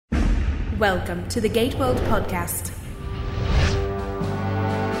Welcome to the Gate World Podcast.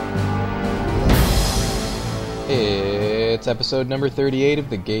 It's episode number 38 of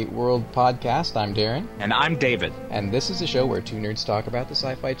the Gate World Podcast. I'm Darren. And I'm David. And this is a show where two nerds talk about the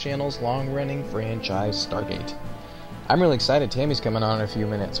Sci-Fi Channel's long-running franchise, Stargate. I'm really excited. Tammy's coming on in a few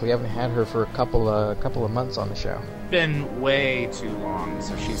minutes. We haven't had her for a couple of months on the show. Been way too long,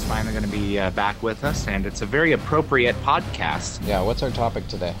 so she's finally going to be back with us, and it's a very appropriate podcast. Yeah, what's our topic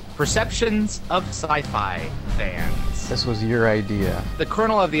today? Perceptions of sci-fi fans. This was your idea. The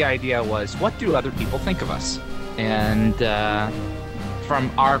kernel of the idea was, what do other people think of us? And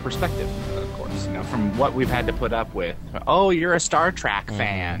from our perspective, of course, from what we've had to put up with. Oh, you're a Star Trek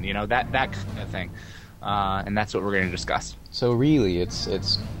fan, that kind of thing. And that's what we're going to discuss. So really,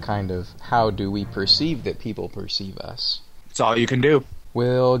 it's kind of how do we perceive that people perceive us? It's all you can do.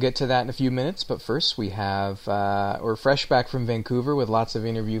 We'll get to that in a few minutes, but first we have, we're fresh back from Vancouver with lots of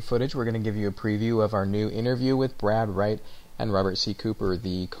interview footage. We're going to give you a preview of our new interview with Brad Wright and Robert C. Cooper,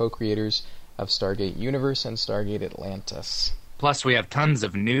 the co-creators of Stargate Universe and Stargate Atlantis. Plus, we have tons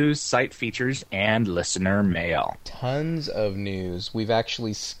of news, site features, and listener mail. Tons of news. We've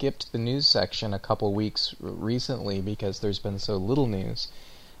actually skipped the news section a couple weeks recently because there's been so little news.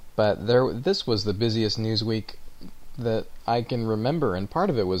 But this was the busiest news week that I can remember, and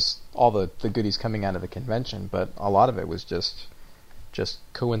part of it was all the goodies coming out of the convention, but a lot of it was just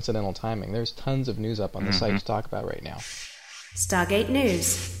coincidental timing. There's tons of news up on the site to talk about right now. Stargate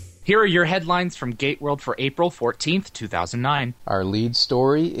News. Here are your headlines from Gate World for April 14th, 2009. Our lead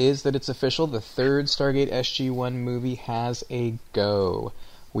story is that it's official. The third Stargate SG-1 movie has a go.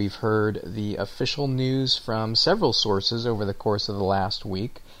 We've heard the official news from several sources over the course of the last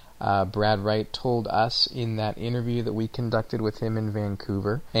week. Brad Wright told us in that interview that we conducted with him in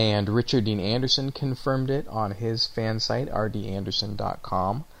Vancouver, and Richard Dean Anderson confirmed it on his fan site,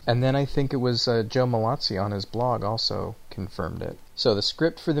 rdanderson.com. And then I think it was Joe Malazzi on his blog also confirmed it. So the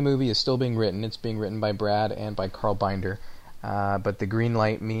script for the movie is still being written. It's being written by Brad and by Carl Binder. But the green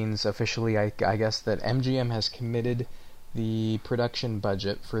light means officially, I guess, that MGM has committed the production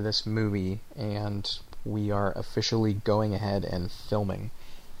budget for this movie, and we are officially going ahead and filming.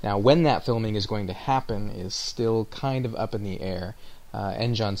 Now, when that filming is going to happen is still kind of up in the air.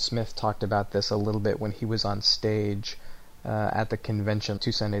 N. John Smith talked about this a little bit when he was on stage at the convention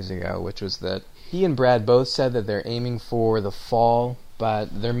 2 Sundays ago, which was that he and Brad both said that they're aiming for the fall,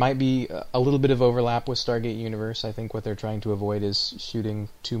 but there might be a little bit of overlap with Stargate Universe. I think what they're trying to avoid is shooting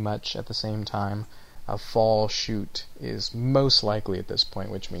too much at the same time. A fall shoot is most likely at this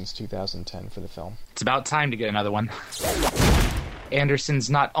point, which means 2010 for the film. It's about time to get another one. Anderson's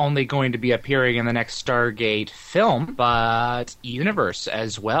not only going to be appearing in the next Stargate film, but Universe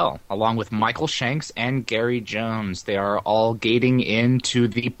as well, along with Michael Shanks and Gary Jones. They are all gating into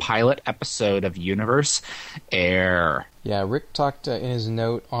the pilot episode of Universe Air. Yeah, Rick talked in his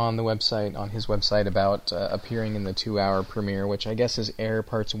note on his website about appearing in the 2-hour premiere, which I guess is Air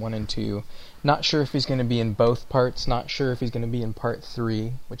Parts 1 and 2. Not sure if he's going to be in both parts, not sure if he's going to be in Part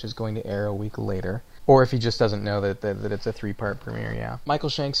 3, which is going to air a week later. Or if he just doesn't know that it's a 3-part premiere, yeah. Michael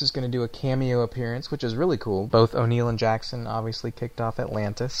Shanks is going to do a cameo appearance, which is really cool. Both O'Neill and Jackson obviously kicked off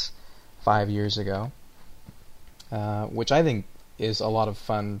Atlantis 5 years ago, which I think is a lot of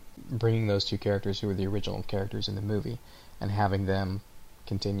fun, bringing those two characters who were the original characters in the movie and having them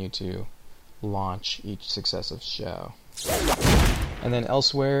continue to launch each successive show. And then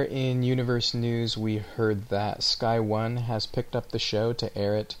elsewhere in Universe news, we heard that Sky One has picked up the show to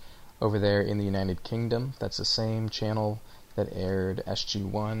air it over there in the United Kingdom. That's the same channel that aired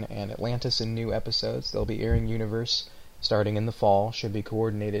SG-1 and Atlantis in new episodes. They'll be airing Universe starting in the fall. Should be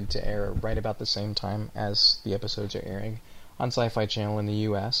coordinated to air right about the same time as the episodes are airing on Sci-Fi Channel in the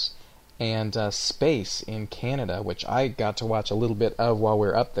US. And Space in Canada, which I got to watch a little bit of while we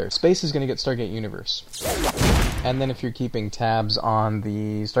were up there. Space is going to get Stargate Universe. And then if you're keeping tabs on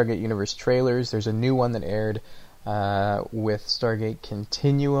the Stargate Universe trailers, there's a new one that aired with Stargate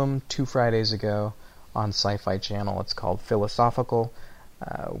Continuum 2 Fridays ago on Sci-Fi Channel. It's called Philosophical.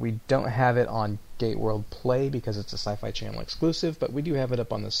 We don't have it on Gate World Play because it's a Sci-Fi Channel exclusive, but we do have it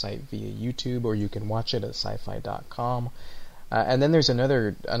up on the site via YouTube, or you can watch it at sci-fi.com. And then there's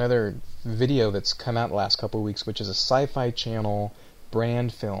another video that's come out the last couple of weeks, which is a Sci-Fi Channel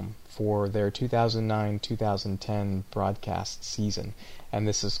brand film for their 2009-2010 broadcast season. And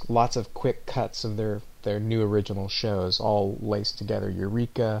this is lots of quick cuts of their new original shows, all laced together.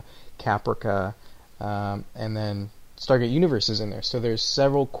 Eureka, Caprica, and then Stargate Universe is in there. So there's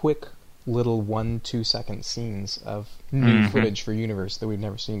several quick little 1-2 second scenes of new footage for Universe that we've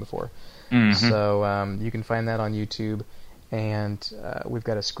never seen before. So you can find that on YouTube. and we've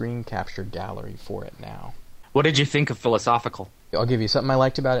got a screen capture gallery for it now. What did you think of Philosophical? I'll give you something I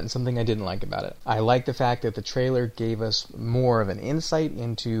liked about it and something I didn't like about it. I like the fact that the trailer gave us more of an insight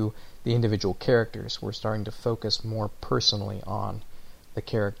into the individual characters. We're starting to focus more personally on the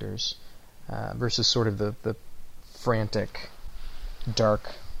characters versus sort of the frantic,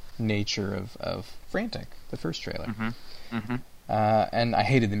 dark nature of Frantic, the first trailer. And I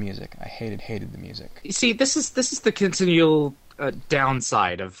hated the music. I hated the music. You see, this is the continual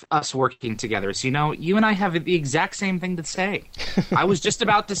downside of us working together. So, you and I have the exact same thing to say. I was just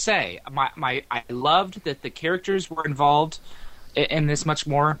about to say, I loved that the characters were involved in this much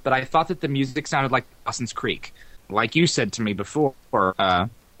more, but I thought that the music sounded like Dawson's Creek. Like you said to me before,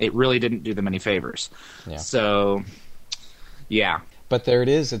 it really didn't do them any favors. Yeah. So, yeah. But there it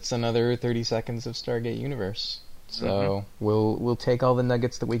is. It's another 30 seconds of Stargate Universe. So we'll take all the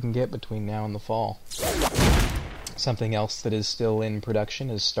nuggets that we can get between now and the fall. Something else that is still in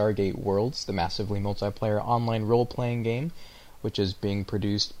production is Stargate Worlds, the massively multiplayer online role-playing game, which is being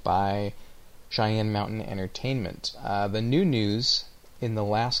produced by Cheyenne Mountain Entertainment. The new news in the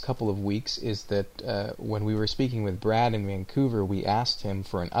last couple of weeks is that when we were speaking with Brad in Vancouver, we asked him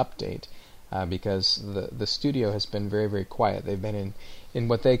for an update because the studio has been very, very quiet. They've been in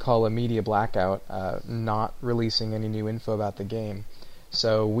what they call a media blackout, not releasing any new info about the game.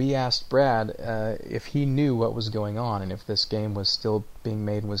 So we asked Brad if he knew what was going on and if this game was still being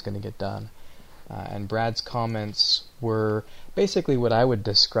made and was going to get done. And Brad's comments were basically what I would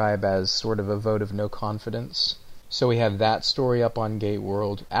describe as sort of a vote of no confidence. So we have that story up on Gate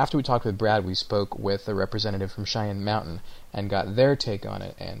World. After we talked with Brad, we spoke with a representative from Cheyenne Mountain and got their take on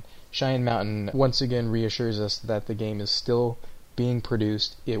it. And Cheyenne Mountain once again reassures us that the game is still being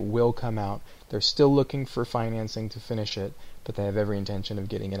produced. It will come out. They're still looking for financing to finish it, but they have every intention of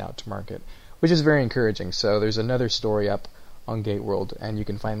getting it out to market, which is very encouraging. So there's another story up on Gate World, and you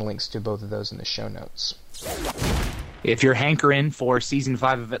can find links to both of those in the show notes. If you're hankering for Season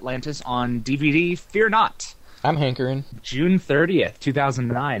 5 of Atlantis on DVD, fear not. I'm hankering. June 30th,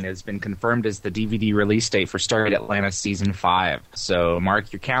 2009 has been confirmed as the DVD release date for Stargate Atlantis Season 5. So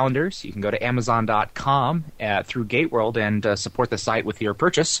mark your calendars. You can go to Amazon.com through Gateworld and support the site with your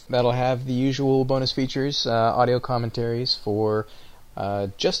purchase. That'll have the usual bonus features, audio commentaries for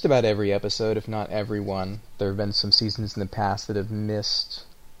just about every episode, if not every one. There have been some seasons in the past that have missed.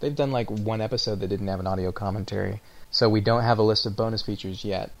 They've done like one episode that didn't have an audio commentary. So we don't have a list of bonus features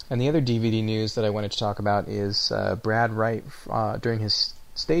yet. And the other DVD news that I wanted to talk about is Brad Wright, during his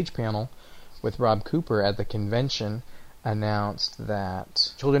stage panel with Rob Cooper at the convention, announced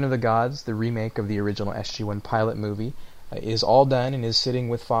that Children of the Gods, the remake of the original SG-1 pilot movie, is all done and is sitting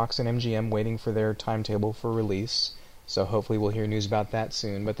with Fox and MGM waiting for their timetable for release. So hopefully we'll hear news about that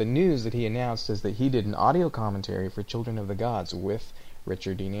soon. But the news that he announced is that he did an audio commentary for Children of the Gods with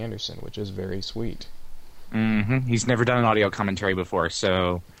Richard Dean Anderson, which is very sweet. He's never done an audio commentary before,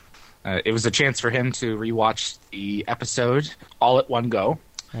 so it was a chance for him to rewatch the episode all at one go.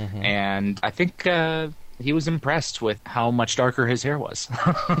 And I think he was impressed with how much darker his hair was.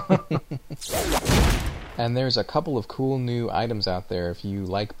 And there's a couple of cool new items out there if you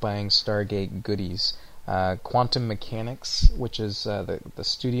like buying Stargate goodies. Quantum Mechanics, which is the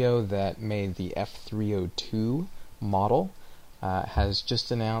studio that made the F-302 model, has just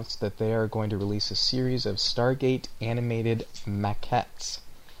announced that they are going to release a series of Stargate animated maquettes.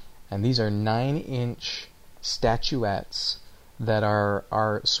 And these are 9-inch statuettes that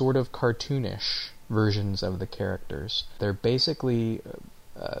are sort of cartoonish versions of the characters. They're basically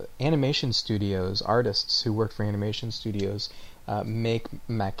animation studios, artists who work for animation studios, make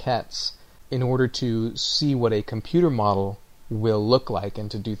maquettes in order to see what a computer model will look like and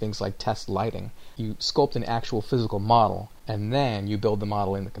to do things like test lighting. You sculpt an actual physical model, and then you build the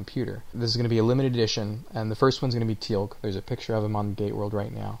model in the computer. This is going to be a limited edition, and the first one's going to be Teal'c. There's a picture of him on Gate World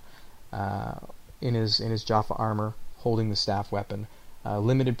right now, in his Jaffa armor, holding the staff weapon.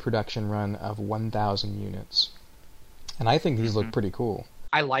 Limited production run of 1,000 units. And I think these look pretty cool.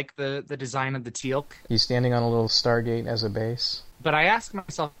 I like the design of the Teal'c. He's standing on a little Stargate as a base. But I asked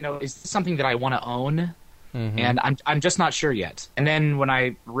myself, is this something that I want to own? And I'm just not sure yet. And then when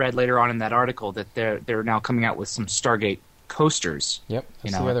I read later on in that article that they're now coming out with some Stargate coasters. Yep,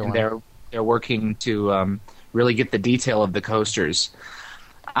 that's the other one. They're working to really get the detail of the coasters.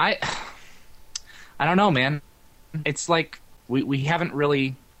 I don't know, man. It's like we haven't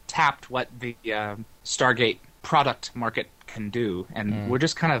really tapped what the Stargate product market can do, and we're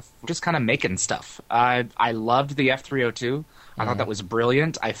just kind of making stuff. I loved the F-302. I thought that was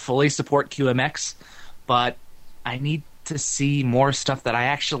brilliant. I fully support QMX. But I need to see more stuff that I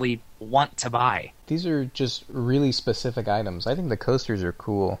actually want to buy. These are just really specific items. I think the coasters are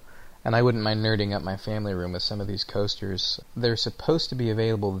cool, and I wouldn't mind nerding up my family room with some of these coasters. They're supposed to be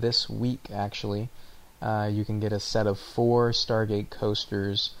available this week, actually. You can get a set of 4 Stargate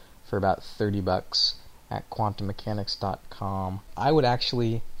coasters for about $30 at quantummechanics.com. I would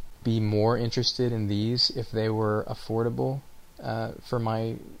actually be more interested in these if they were affordable for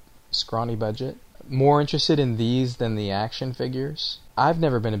my scrawny budget. More interested in these than the action figures. I've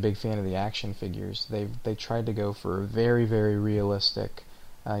never been a big fan of the action figures. They tried to go for very, very realistic,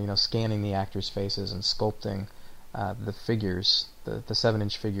 scanning the actors' faces and sculpting the figures, the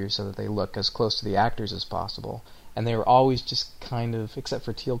 7-inch figures, so that they look as close to the actors as possible. And they were always just kind of, except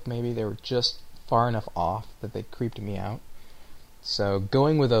for Teal'c maybe, they were just far enough off that they creeped me out. So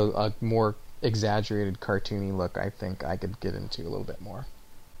going with a more exaggerated, cartoony look, I think I could get into a little bit more.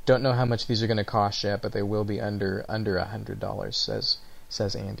 Don't know how much these are going to cost yet, but they will be under $100,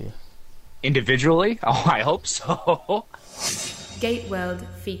 says Andy. Individually? Oh, I hope so. Gate World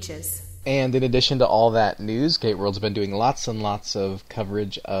features. And in addition to all that news, Gate World's been doing lots and lots of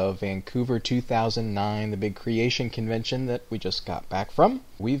coverage of Vancouver 2009, the big creation convention that we just got back from.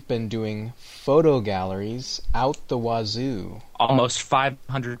 We've been doing photo galleries out the wazoo. Almost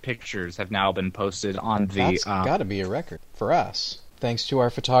 500 pictures have now been posted on the... That's got to be a record for us. Thanks to our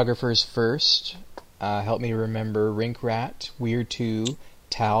photographers first. Help me remember Rink Rat, Weird 2,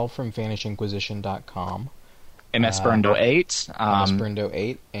 Tal from VanishInquisition.com. MS Burndo 8. MS Burndo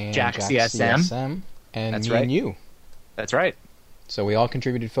 8 and Jack CSM. And That's me right. and you. That's right. So we all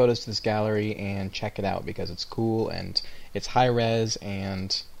contributed photos to this gallery, and check it out because it's cool and it's high res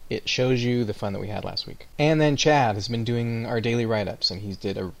and it shows you the fun that we had last week. And then Chad has been doing our daily write-ups, and he's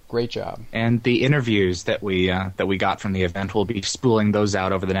did a great job. And the interviews that we got from the event, we'll be spooling those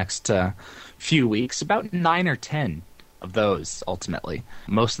out over the next few weeks. About 9 or 10 of those, ultimately.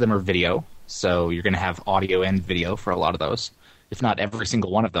 Most of them are video, so you're going to have audio and video for a lot of those, if not every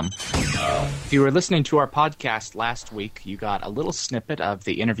single one of them. If you were listening to our podcast last week, you got a little snippet of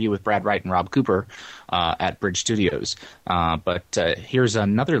the interview with Brad Wright and Rob Cooper at Bridge Studios. But here's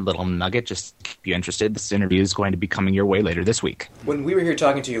another little nugget just to keep you interested. This interview is going to be coming your way later this week. When we were here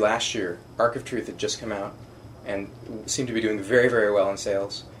talking to you last year, Arc of Truth had just come out and seemed to be doing very, very well in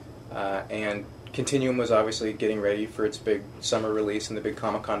sales. And Continuum was obviously getting ready for its big summer release and the big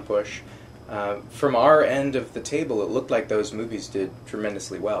Comic-Con push. From our end of the table, it looked like those movies did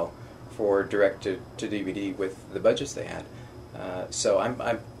tremendously well for direct-to-DVD with the budgets they had. So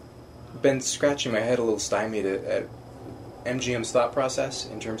I've been scratching my head a little stymied at MGM's thought process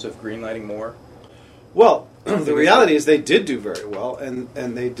in terms of greenlighting more. Well, the reality is they did do very well, and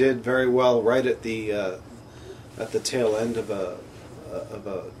they did very well right at the tail end of a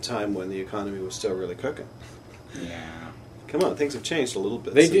time when the economy was still really cooking. Yeah. Come on, things have changed a little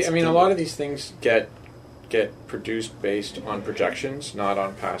bit. They do. I mean, a lot of these things get produced based on projections, not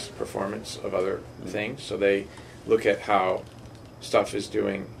on past performance of other things. So they look at how stuff is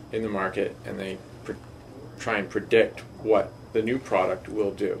doing in the market, and they try and predict what the new product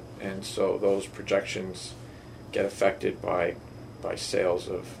will do. And so those projections get affected by sales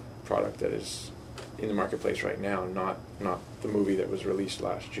of product that is in the marketplace right now, not the movie that was released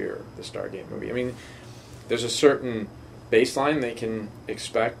last year, the Stargate movie. I mean, there's a certain baseline they can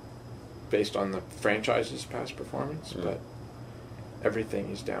expect based on the franchise's past performance, but everything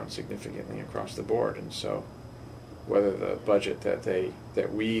is down significantly across the board, and so whether the budget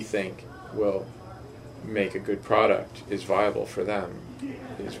that we think will make a good product is viable for them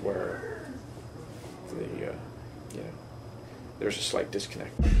is where there's a slight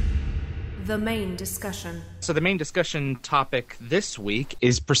disconnect. The main discussion. So the main discussion topic this week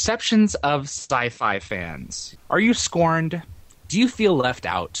is perceptions of sci-fi fans. Are you scorned? Do you feel left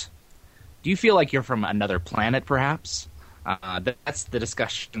out? Do you feel like you're from another planet, perhaps? That's the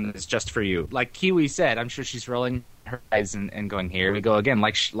discussion that's just for you. Like Kiwi said, I'm sure she's rolling her eyes and going, here we go again.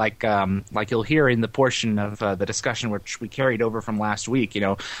 Like you'll hear in the portion of the discussion which we carried over from last week.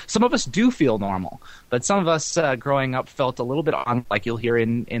 Some of us do feel normal, but some of us growing up felt a little bit on, like you'll hear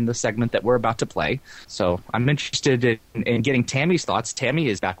in the segment that we're about to play. So I'm interested in getting Tammy's thoughts. Tammy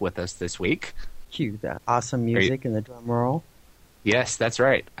is back with us this week. Cue that awesome music and the drum roll. Yes, that's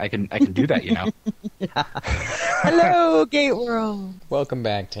right. I can do that, Yeah. Hello, Gate World. Welcome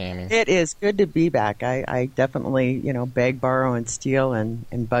back, Tammy. It is good to be back. I definitely, beg, borrow, and steal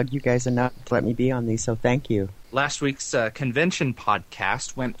and bug you guys enough to let me be on these, so thank you. Last week's convention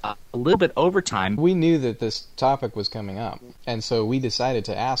podcast went a little bit over time. We knew that this topic was coming up, and so we decided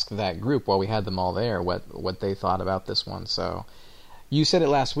to ask that group while we had them all there what they thought about this one. So You said it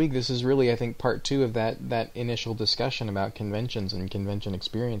last week. This is really, I think, part 2 of that initial discussion about conventions and convention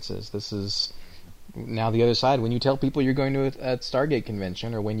experiences. This is now the other side. When you tell people you're going to a Stargate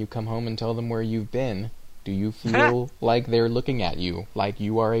convention, or when you come home and tell them where you've been, do you feel like they're looking at you like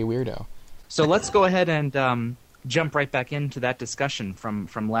you are a weirdo? So let's go ahead and jump right back into that discussion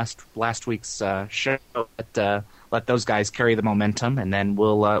from last week's show. Let those guys carry the momentum, and then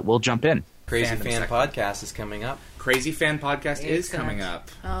we'll jump in. Crazy Fandom Fan segment. Podcast is coming up. Crazy Fan Podcast is coming up.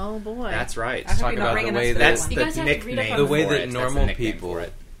 Oh boy. That's right. I hope Talk you're not about bringing the us way to that that one. You guys have to read up nickname on the way for that it. That's the normal nickname people for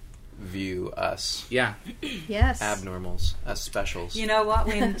it. view us Yeah. Yes. abnormals, us specials, You know what?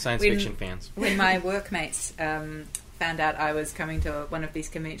 When science when- fiction fans. when my workmates found out I was coming to one of these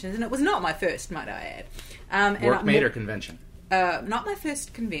conventions, and it was not my first, might I add. Workmate or convention? Not my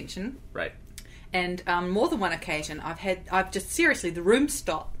first convention. Right. And more than one occasion, I've just seriously, the room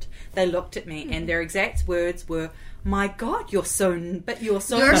stopped. They looked at me, and their exact words were, "My God, you're so normal." But you're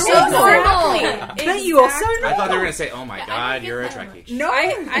so normal. I thought they were going to say, "Oh my God, you're a Trekkie." No,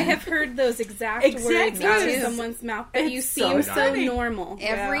 I have heard those exact words Exact out of words. someone's mouth. But It's you so seem so funny. normal.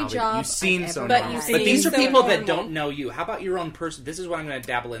 Every You job. seem I've so ever But normal. you had. seem But these are so people that normal. don't know you. How about your own person? This is what I'm going to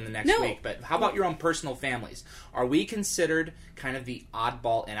dabble in the next No. week. But how about your own personal families? Are we considered kind of the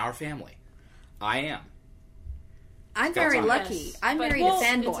oddball in our family? I am. I'm Scott's very on. lucky. Yes. I But- married well, a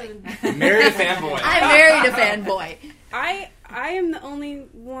fanboy. Married a fanboy. I married a fanboy. I am the only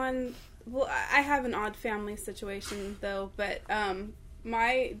one. Well, I have an odd family situation though, but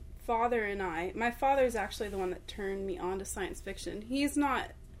my father and my father's actually the one that turned me on to science fiction. He's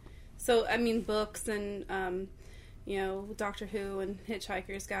not. So I mean, books and Doctor Who and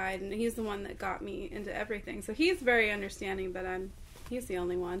Hitchhiker's Guide, and he's the one that got me into everything. So he's very understanding, but he's the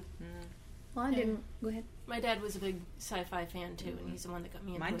only one. Well, I didn't. Go ahead. My dad was a big sci-fi fan too, and he's the one that got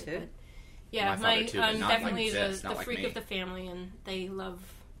me into Mine it. too. But yeah, My father too, but I'm not like definitely this, the not like freak me. of the family, and they love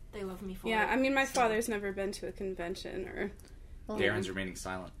me for it. Yeah, I mean, my So- father's never been to a convention or. Darren's remaining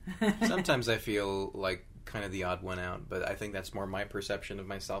silent. Sometimes I feel like kind of the odd one out, but I think that's more my perception of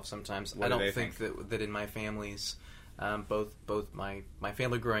myself. Sometimes What I do don't they think that in my families, both my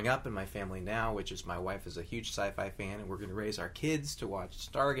family growing up and my family now, which is my wife is a huge sci-fi fan, and we're going to raise our kids to watch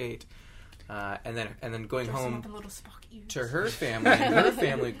Stargate, and then going Dress them home up in little Spock ears. to her family. Her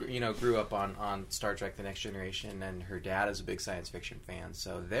family, grew up on Star Trek: The Next Generation, and her dad is a big science fiction fan.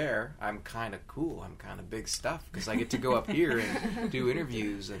 So there, I'm kind of cool. I'm kind of big stuff because I get to go up here and do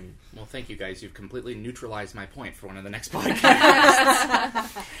interviews and. Well, thank you guys. You've completely neutralized my point for one of the next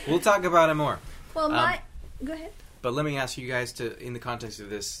podcasts. We'll talk about it more. Well, go ahead. But let me ask you guys in the context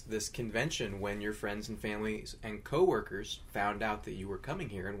of this convention, when your friends and families and coworkers found out that you were coming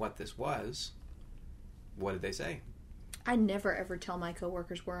here and what this was, what did they say? I never ever tell my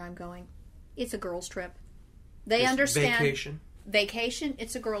coworkers where I'm going. It's a girls' trip. They It's understand. Vacation.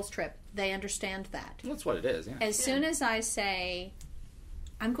 It's a girls' trip. They understand that. That's what it is. Yeah. As soon as I say,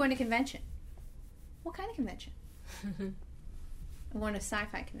 I'm going to convention. What kind of convention? I'm going to a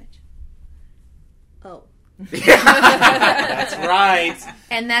sci-fi convention. Oh. That's right.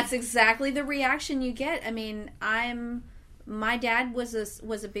 And that's exactly the reaction you get. I mean, my dad was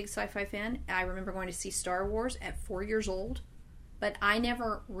a big sci-fi fan. I remember going to see Star Wars at 4 years old, but I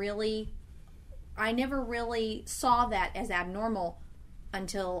never really saw that as abnormal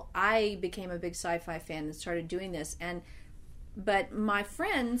until I became a big sci-fi fan and started doing this. But my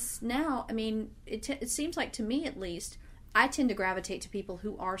friends now, I mean, it seems like, to me at least, I tend to gravitate to people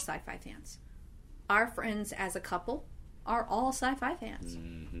who are sci-fi fans. Our friends as a couple are all sci-fi fans.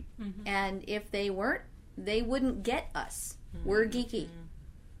 Mm-hmm. And if they weren't, they wouldn't get us. We're geeky.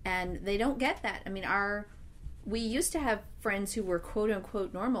 And they don't get that. I mean, we used to have friends who were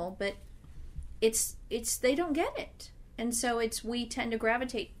quote-unquote normal, but they don't get it. And so we tend to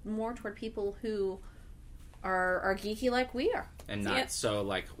gravitate more toward people who are geeky like we are. And not so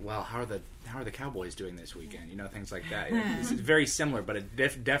like, well, how are the Cowboys doing this weekend? Things like that. It's very similar, but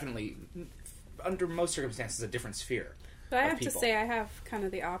it definitely, under most circumstances, a different sphere. But I of have to people. say, I have kind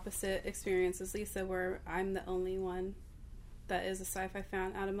of the opposite experience as Lisa, where I'm the only one that is a sci-fi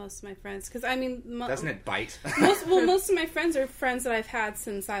fan out of most of my friends. Because, I mean... Doesn't it bite? most of my friends are friends that I've had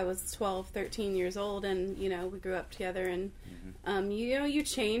since I was 12, 13 years old, and, we grew up together, and, you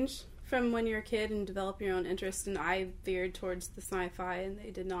change from when you're a kid and develop your own interest, and I veered towards the sci-fi, and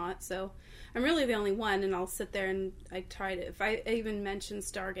they did not, so I'm really the only one, and I'll sit there and I try to, if I even mention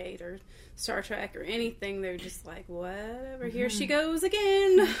Stargate or Star Trek or anything, they're just like, whatever, here she goes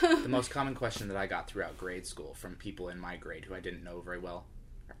again. The most common question that I got throughout grade school from people in my grade who I didn't know very well,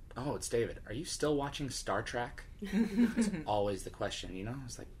 oh, it's David, are you still watching Star Trek? It's always the question,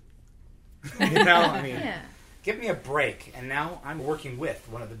 It's like, I mean... Yeah. Give me a break. And now I'm working with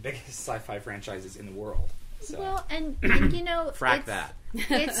one of the biggest sci-fi franchises in the world. So. Well, and you know, Frack that.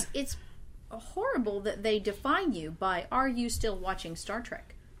 It's horrible that they define you by "Are you still watching Star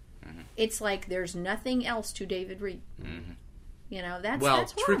Trek?" Mm-hmm. It's like there's nothing else to David Reed. Mm-hmm. You know, that's well,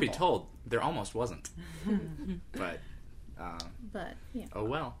 that's truth be horrible. told, there almost wasn't. But yeah. Oh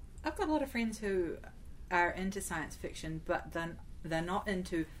well. I've got a lot of friends who are into science fiction, but then they're not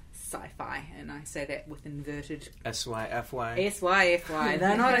into sci-fi, and I say that with inverted SYFY. SYFY.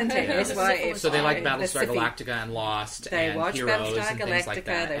 They're not into SYFY. So they like Battlestar Pacific. Galactica and Lost. They and watch Heroes Battlestar and things Galactica. like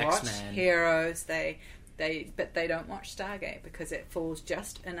that. They watch X-Men. Heroes. But they don't watch Stargate because it falls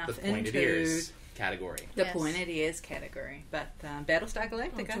just enough The pointed into ears category. the pointed ears category. But Battlestar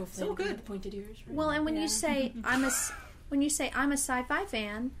Galactica, Oh, it's all good. The pointed ears. Right? Well, and when you say I'm a sci-fi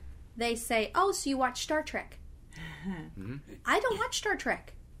fan, they say, "Oh, so you watch Star Trek?" Mm-hmm. I don't watch Star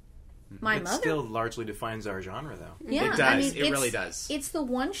Trek. My It mother. still largely defines our genre, though. Yeah, It does. I mean, It it's- really does. It's the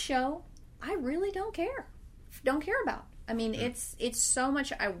one show I really don't care about. I mean, it's so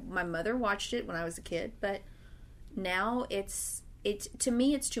much. My mother watched it when I was a kid, but now it's to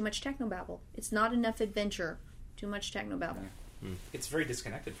me it's too much technobabble. It's not enough adventure. Too much technobabble. It's very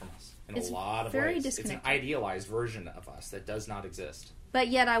disconnected from us in It's a lot of very ways. It's an disconnected. idealized version of us that does not exist. But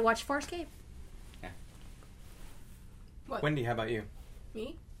yet I watch Farscape. What? Wendy, how about you?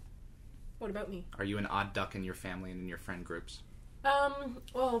 Me? What about me? Are you an odd duck in your family and in your friend groups?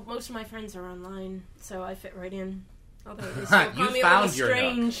 Well, most of my friends are online, so I fit right in. Although they still You call me a found little your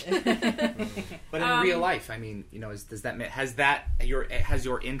strange. But in real life, I mean, you know, has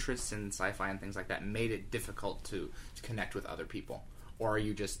your interests in sci-fi and things like that made it difficult to connect with other people, or are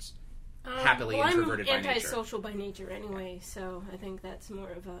you just happily introverted by I'm nature? antisocial by nature anyway, so I think that's more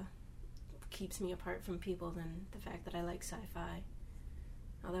of a keeps me apart from people than the fact that I like sci-fi.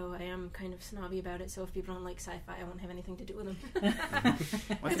 Although I am kind of snobby about it, so if people don't like sci-fi, I won't have anything to do with them.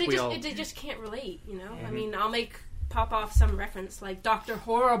 Because they just can't relate, you know? I mean, I'll pop off some reference like Dr.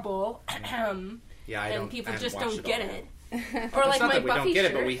 Horrible, and people just don't get it. Or like it's not my that we Buffy don't get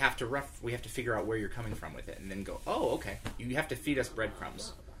shirt. it, but we have to figure out where you're coming from with it, and then go, oh, okay. You have to feed us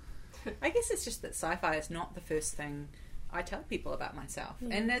breadcrumbs. I guess it's just that sci-fi is not the first thing I tell people about myself,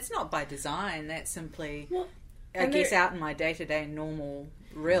 and that's not by design. That's simply, I guess, out in my day-to-day normal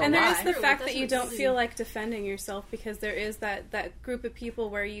real And life. there's the fact that you don't really- feel like defending yourself because there is that group of people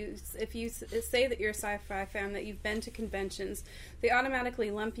where if you say that you're a sci-fi fan, that you've been to conventions, they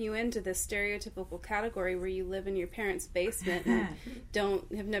automatically lump you into this stereotypical category where you live in your parents' basement and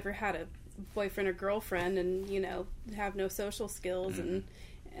have never had a boyfriend or girlfriend and, you know, have no social skills and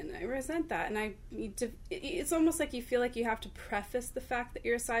I resent that. And it's almost like you feel like you have to preface the fact that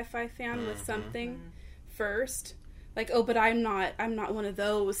you're a sci-fi fan with something first. Like, oh, but I'm not one of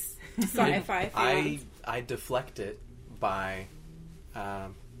those sci-fi fans. I deflect it by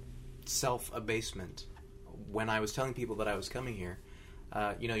self-abasement. When I was telling people that I was coming here,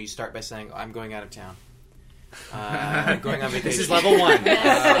 you start by saying, I'm going out of town. Going on vacation. This is level one.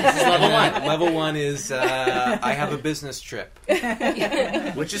 This is level one. Level one is I have a business trip.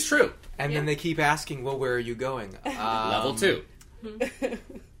 Which is true. And then they keep asking, well, where are you going? Level two.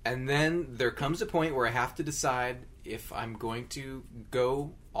 And then there comes a point where I have to decide if I'm going to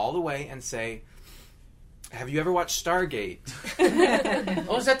go all the way and say, have you ever watched Stargate?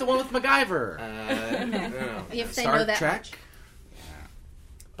 Oh, is that the one with MacGyver? No. If they Star know that Trek? much.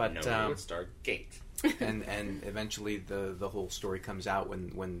 But No, it's Stargate. and eventually the whole story comes out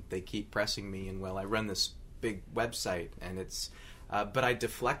when they keep pressing me, and I run this big website, and it's but I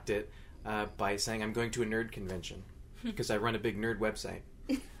deflect it by saying I'm going to a nerd convention because I run a big nerd website.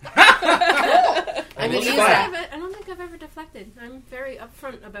 I mean, I don't think I've ever deflected. I'm very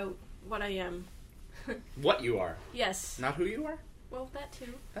upfront about what I am. What you are. Yes. Not who you are? Well, that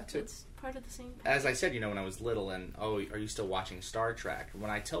too. That too. It's part of the same. As I said, when I was little, and are you still watching Star Trek? When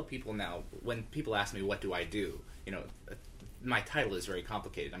I tell people now, when people ask me what do I do, my title is very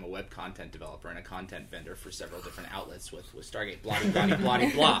complicated. I'm a web content developer and a content vendor for several different outlets with Stargate, blah, blah, blah, blah,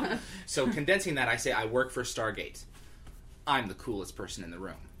 blah. So condensing that, I say I work for Stargate. I'm the coolest person in the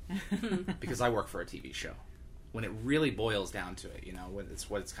room because I work for a TV show. When it really boils down to it, it's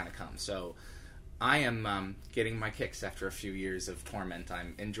what it's kind of come. So I am getting my kicks after a few years of torment.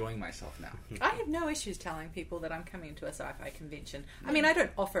 I'm enjoying myself now. I have no issues telling people that I'm coming to a sci-fi convention. I mean, I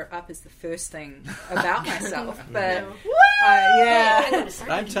don't offer it up as the first thing about myself, but No. yeah.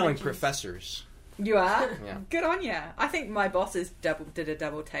 I'm telling professors. You are? Yeah. Good on ya. I think my bosses did a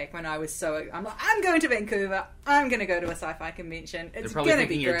double take when I was I'm like, I'm going to Vancouver. I'm going to go to a sci-fi convention. They're It's probably going to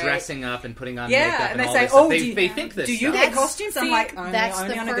be thinking great. you're dressing up and putting on Yeah, makeup and they all say, this stuff. "Oh, They think this do you stuff. get costumes?" I'm like, only that's on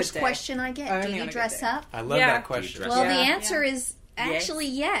the a good first day. question I get. Only Do on you a good dress day. up? I love Yeah. that question. Well, Yeah. the answer is actually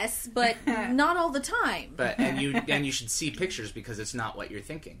yes, but not all the time. But and you should see pictures because it's not what you're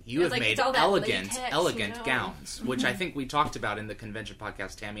thinking. You have like, made it's all that elegant latex, gowns, which I think we talked about in the convention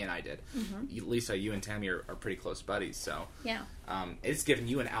podcast. Tammy and I did. Mm-hmm. Lisa, you and Tammy are pretty close buddies, so Yeah. It's given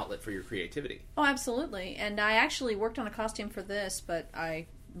you an outlet for your creativity. Oh, absolutely. And I actually worked on a costume for this, but I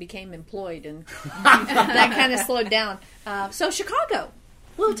became employed, and that kind of slowed down. So Chicago.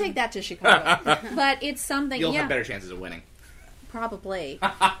 We'll take that to Chicago. But it's something, You'll have better chances of winning. Probably.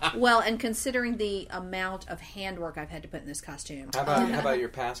 Well, and considering the amount of handwork I've had to put in this costume. How about your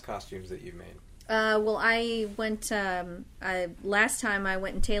past costumes that you've made? Well, I went, last time I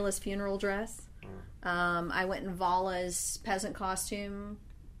went in Taylor's funeral dress. I went in Vala's peasant costume.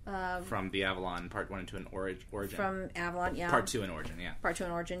 From the Avalon Part 1 and 2 in Origin. From Avalon, yeah. Part 2 in Origin, yeah. Part 2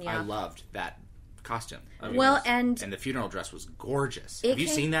 in Origin, yeah. I loved that costume. Well, and the funeral dress was gorgeous. Have you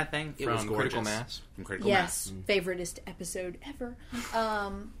seen that thing? It was From gorgeous. Critical Mass? From Critical Yes, Mass. favoriteest episode ever.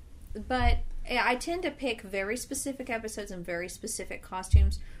 But I tend to pick very specific episodes and very specific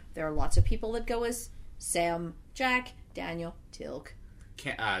costumes. There are lots of people that go as Sam, Jack, Daniel, Tilk.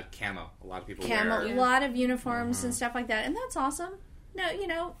 Camo. A lot of people Camo, wear. a lot of uniforms and stuff like that, and that's awesome.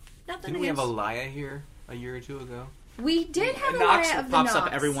 No, nothing. Didn't we have Alaya here a year or two ago? We did have Nox Alaya of the pops Nox.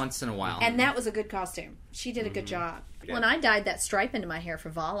 up every once in a while. And that was a good costume. She did a good job. Yeah. When I dyed that stripe into my hair for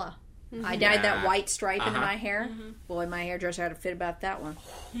Vala, I dyed that Yeah. white stripe into my hair. Boy, my hairdresser had a fit about that one.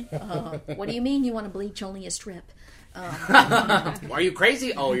 What do you mean you want to bleach only a strip? Are you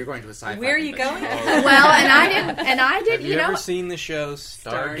crazy? Oh, you're going to a sci-fi. Where are you convention. going? Well, and I did. Have you ever seen the show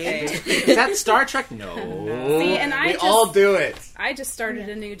Stargate? Is that Star Trek? No. See, and I we just, all do it. I just started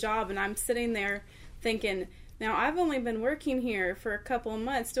a new job, and I'm sitting there thinking, now I've only been working here for a couple of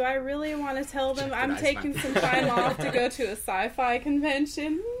months. Do I really want to tell them I'm taking some time off to go to a sci-fi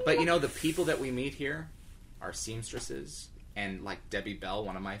convention? But the people that we meet here are seamstresses. And like Debbie Bell,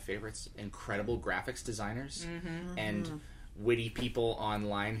 one of my favorites, incredible graphics designers and witty people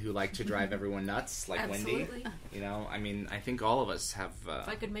online who like to drive everyone nuts, like Absolutely. Wendy. I think all of us have. If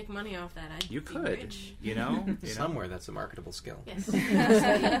I could make money off that, I'd You be could, rich. Somewhere that's a marketable skill. Yes.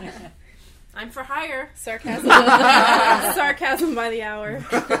 I'm for hire. Sarcasm. Sarcasm by the hour.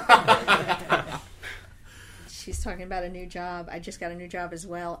 She's talking about a new job. I just got a new job as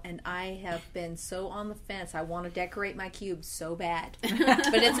well, and I have been so on the fence. I want to decorate my cube so bad, but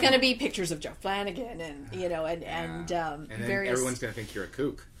it's going to be pictures of Joe Flanagan and and then various. everyone's going to think you're a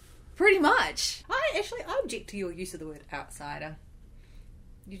kook. Pretty much. I object to your use of the word outsider.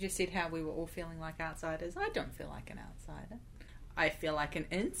 You just said how we were all feeling like outsiders. I don't feel like an outsider. I feel like an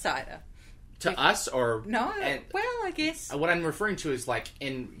insider. To us, or No, well, I guess. What I'm referring to is like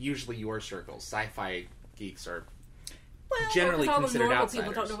in usually your circles, sci-fi geeks are Well, generally all the considered normal outsiders.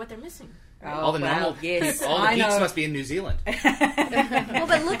 people don't know what they're missing. All the normal, yes, all the I geeks know. must be in New Zealand. Well,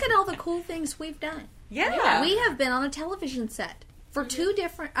 but look at all the cool things we've done. Yeah. We have been on a television set for two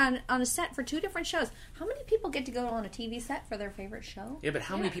different on a set for two different shows. How many people get to go on a TV set for their favorite show? Yeah, but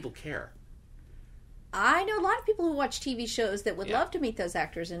how many people care? I know a lot of people who watch TV shows that would love to meet those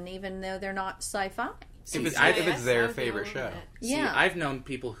actors, and even though they're not sci-fi. If it's their favorite show. See, I've known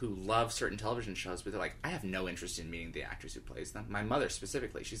people who love certain television shows, but they're like, I have no interest in meeting the actors who plays them. My mother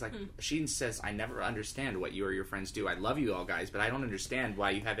specifically, she's like, she says, I never understand what you or your friends do. I love you all guys, but I don't understand why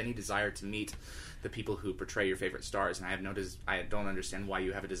you have any desire to meet the people who portray your favorite stars, and I don't understand why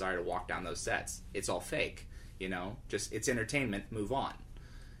you have a desire to walk down those sets. It's all fake, just it's entertainment, move on.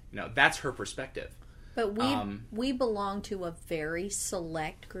 That's her perspective. But we belong to a very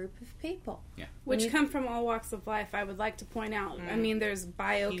select group of people. Yeah. Which come from all walks of life, I would like to point out. I mean, there's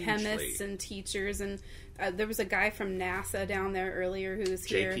biochemists Hugely. and teachers, and there was a guy from NASA down there earlier who was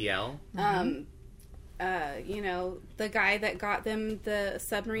here. JPL? The guy that got them the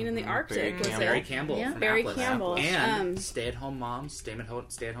submarine in the Arctic was Barry Campbell. Yeah. From Barry Atlas. Campbell. And stay-at-home moms,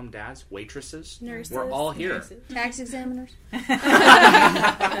 stay-at-home dads, waitresses. Nurses. We're all here. Nurses. Tax examiners. Now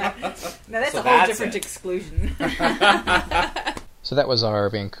that's a whole different exclusion. So that was our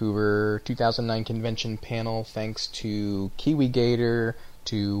Vancouver 2009 convention panel. Thanks to Kiwi Gator,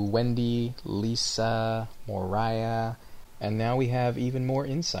 to Wendy, Lisa, Moriah, and now we have even more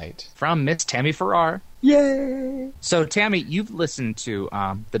insight from Miss Tammy Farrar. Yay! So, Tammy, you've listened to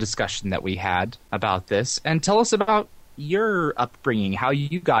the discussion that we had about this, and tell us about your upbringing, how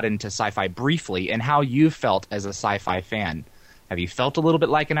you got into sci-fi briefly, and how you felt as a sci-fi fan Have you felt a little bit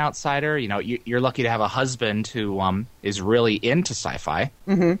like an outsider? You know, you're lucky to have a husband who is really into sci-fi.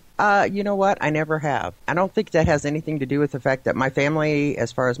 Mm-hmm. You know what? I never have. I don't think that has anything to do with the fact that my family,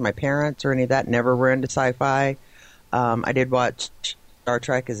 as far as my parents or any of that, never were into sci-fi. I did watch Star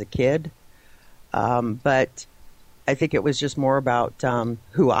Trek as a kid, but I think it was just more about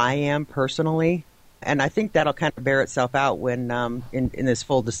who I am personally. And I think that'll kind of bear itself out when in this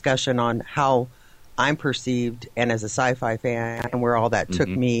full discussion on how I'm perceived and as a sci-fi fan and where all that took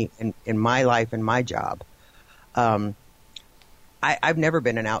me in my life and my job. I've never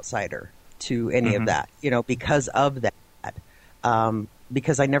been an outsider to any of that, you know, because of that.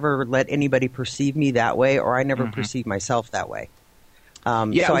 Because I never let anybody perceive me that way, or I never perceive myself that way. So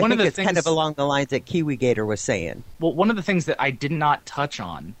I think it's kind of along the lines that Kiwi Gator was saying. Well, one of the things that I did not touch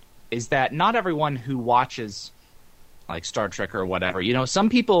on is that not everyone who watches like Star Trek or whatever, you know, some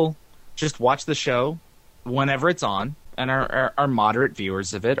people just watch the show whenever it's on and are moderate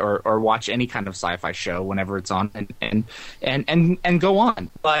viewers of it, or watch any kind of sci-fi show whenever it's on and go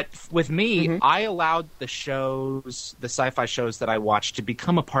on. But with me, I allowed the sci-fi shows that I watched to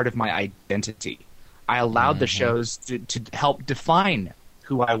become a part of my identity. I allowed the shows to help define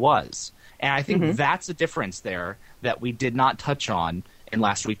who I was. And I think that's a difference there that we did not touch on in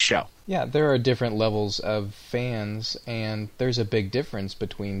last week's show. Yeah, there are different levels of fans, and there's a big difference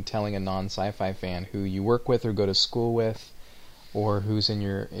between telling a non-sci-fi fan who you work with or go to school with, or who's in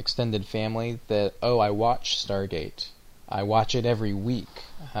your extended family, that, oh, I watch Stargate. I watch it every week.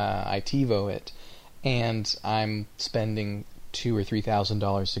 I TiVo it. And I'm spending $2,000 or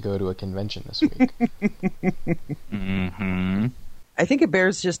 $3,000 to go to a convention this week. I think it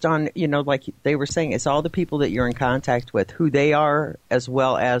bears just on, you know, like they were saying, it's all the people that you're in contact with, who they are as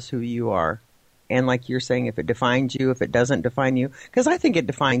well as who you are. And like you're saying, if it defines you, if it doesn't define you, because I think it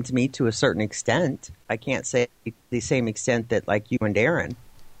defines me to a certain extent. I can't say the same extent that like you and Aaron,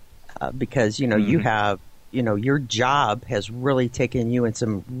 because, you know, you have, you know, your job has really taken you in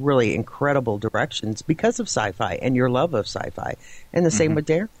some really incredible directions because of sci-fi and your love of sci-fi. And the same with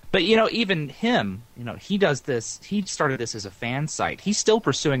Darren. But, you know, even him, you know, he does this, he started this as a fan site. He's still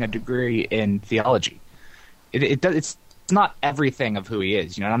pursuing a degree in theology. It's not everything of who he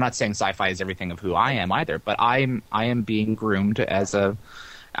is. You know, I'm not saying sci-fi is everything of who I am either, but I am being groomed as a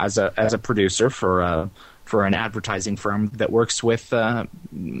producer for an advertising firm that works with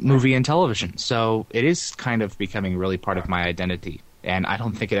movie and television. So it is kind of becoming really part of my identity. And I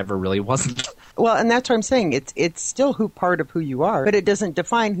don't think it ever really wasn't. Well, and that's what I'm saying. It's still part of who you are, but it doesn't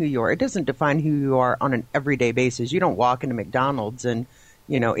define who you are. It doesn't define who you are on an everyday basis. You don't walk into McDonald's and,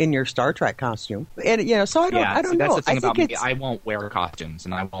 you know, in your Star Trek costume. And, you know, so I don't know. That's the thing about me. I won't wear costumes,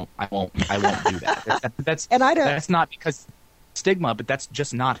 and I won't do that. That's not because stigma, but that's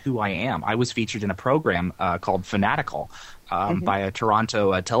just not who I am. I was featured in a program called Fanatical by a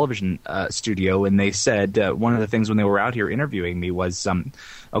Toronto television studio, and they said one of the things when they were out here interviewing me was,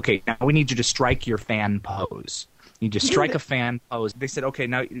 okay, now we need you to strike your fan pose. You need to strike a fan pose. They said, okay,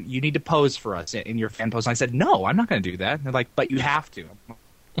 now you need to pose for us in your fan pose. And I said, no, I'm not going to do that. And they're like, but you have to.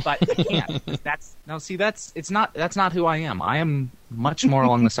 But I can't. That's not who I am. I am much more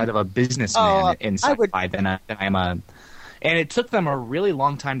along the side of a businessman in sci-fi than I am a. And it took them a really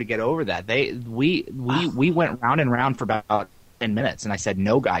long time to get over that. We went round and round for about 10 minutes, and I said,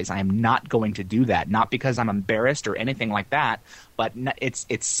 no, guys, I am not going to do that. Not because I'm embarrassed or anything like that, but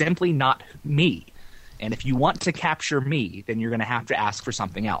it's simply not me. And if you want to capture me, then you're going to have to ask for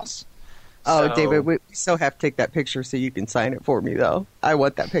something else. Oh, so, David, we still have to take that picture so you can sign it for me, though. I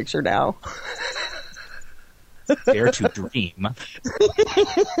want that picture now. Dare to dream.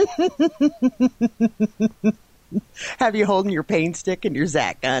 Have you holding your paint stick and your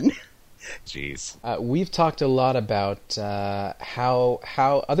Zach gun? Jeez. We've talked a lot about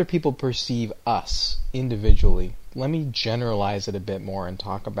how other people perceive us individually. Let me generalize it a bit more and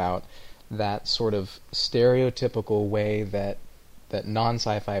talk about that sort of stereotypical way that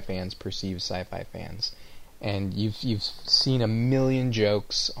non-sci-fi fans perceive sci-fi fans. And you've seen a million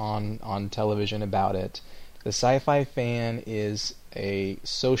jokes on television about it. The sci-fi fan is a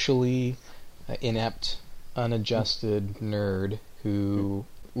socially inept, unadjusted nerd who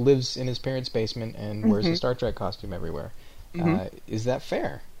lives in his parents' basement and wears a Star Trek costume everywhere. Is that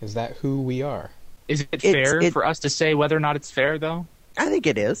fair? Is that who we are? Is it fair for us to say whether or not it's fair, though? I think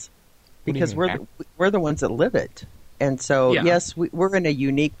it is, because we're the ones that live it. And so, yes, we're in a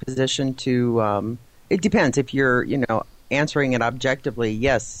unique position to. It depends if you're, you know, answering it objectively.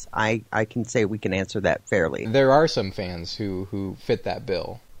 Yes, I can say we can answer that fairly. There are some fans who fit that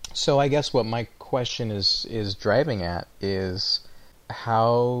bill. So I guess what my question is driving at is,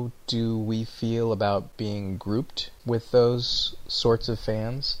 how do we feel about being grouped with those sorts of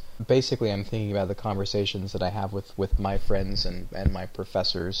fans? Basically, I'm thinking about the conversations that I have with my friends and my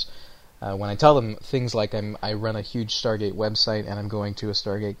professors. When I tell them things like I run a huge Stargate website and I'm going to a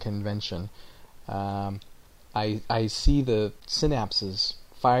Stargate convention, I see the synapses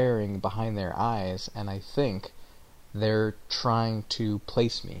firing behind their eyes, and I think they're trying to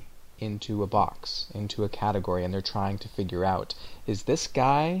place me into a box, into a category, and they're trying to figure out, is this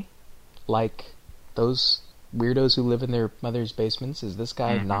guy like those weirdos who live in their mother's basements? Is this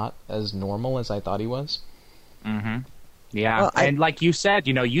guy not as normal as I thought he was? Mm-hmm. Yeah, Well, and like you said,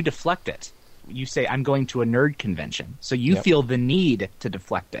 you deflect it. You say, I'm going to a nerd convention. So you feel the need to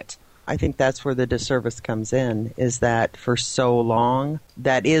deflect it. I think that's where the disservice comes in, is that for so long,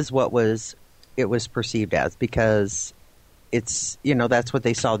 that is what it was perceived as, because it's, that's what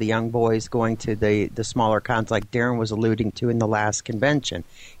they saw the young boys going to the smaller cons, like Darren was alluding to in the last convention.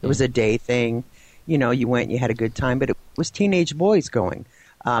 It was a day thing. You went, you had a good time, but it was teenage boys going.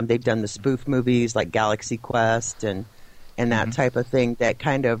 They've done the spoof movies like Galaxy Quest and that type of thing that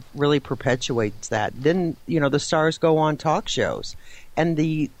kind of really perpetuates that. Then, the stars go on talk shows, and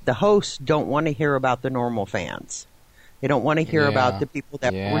the hosts don't want to hear about the normal fans. They don't want to hear about the people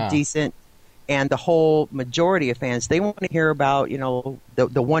that were decent, and the whole majority of fans, they want to hear about,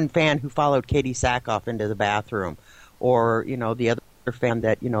 the one fan who followed Katie Sackhoff into the bathroom, or, the other fan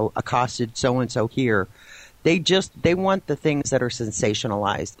that, accosted so-and-so here. They want the things that are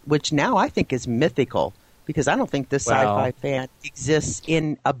sensationalized, which now I think is mythical, because I don't think this sci-fi fan exists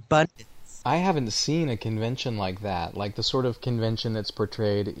in abundance. I haven't seen a convention like that, like the sort of convention that's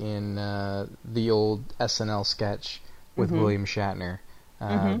portrayed in the old SNL sketch with William Shatner,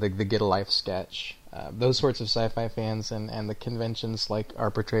 the Get a Life sketch. Those sorts of sci-fi fans and the conventions like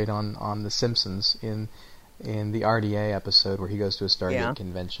are portrayed on The Simpsons in the RDA episode where he goes to a Stargate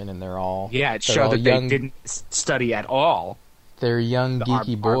convention, and they're all it showed that they didn't study at all. They're young,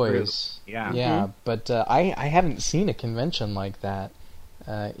 geeky boys. Yeah. But I haven't seen a convention like that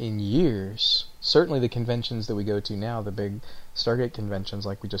in years. Certainly the conventions that we go to now, the big Stargate conventions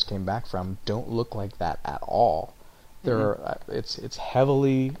like we just came back from, don't look like that at all. It's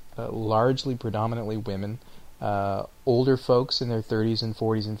heavily, largely, predominantly women, older folks in their 30s and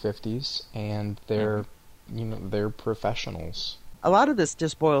 40s and 50s, and they're professionals. A lot of this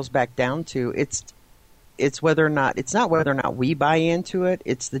just boils back down to it's not whether or not we buy into it.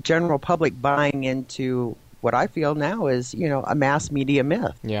 It's the general public buying into what I feel now is, a mass media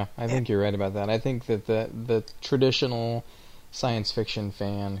myth. Yeah, I think you're right about that. I think that the traditional science fiction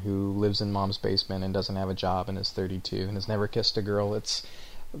fan who lives in mom's basement and doesn't have a job and is 32 and has never kissed a girl,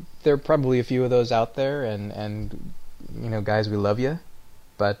 there are probably a few of those out there, and guys, we love you,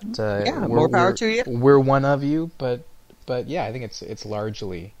 but more power to you. We're one of you, but yeah, I think it's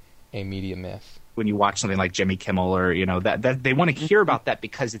largely a media myth. When you watch something like Jimmy Kimmel, or that they want to hear about that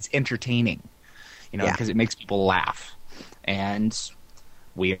because it's entertaining, because it makes people laugh, and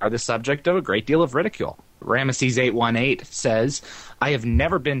we are the subject of a great deal of ridicule. Ramesses 818 says, I have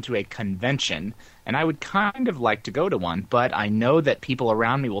never been to a convention, and I would kind of like to go to one, but I know that people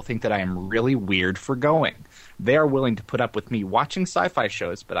around me will think that I am really weird for going. They are willing to put up with me watching sci-fi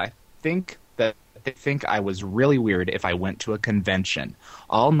shows, but I think that they think I was really weird if I went to a convention.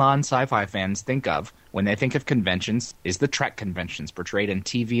 All non-sci-fi fans think of when they think of conventions is the Trek conventions portrayed in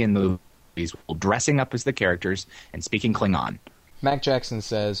TV and movies, while dressing up as the characters and speaking Klingon. Mac Jackson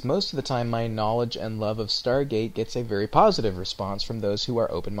says, most of the time my knowledge and love of Stargate gets a very positive response from those who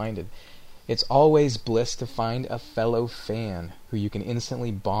are open-minded. It's always bliss to find a fellow fan who you can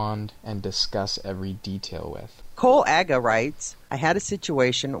instantly bond and discuss every detail with. Cole Aga writes, I had a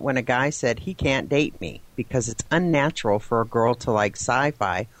situation when a guy said he can't date me because it's unnatural for a girl to like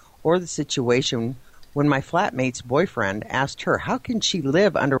sci-fi, or the situation when my flatmate's boyfriend asked her how can she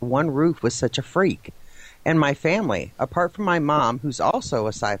live under one roof with such a freak. And my family, apart from my mom, who's also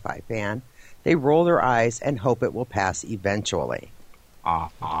a sci-fi fan, they roll their eyes and hope it will pass eventually. Wow.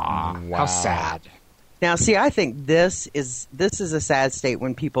 How sad. Now, see, I think this is a sad state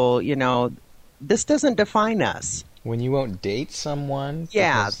when people, this doesn't define us. When you won't date someone?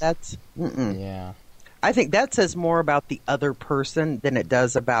 Yeah, because... that's... Yeah. I think that says more about the other person than it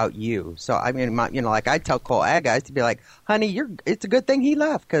does about you. So, I mean, like I tell Cole Ag guys to be like, honey, it's a good thing he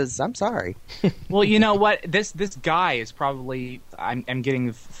left because I'm sorry. Well, you know what? This guy is probably, I'm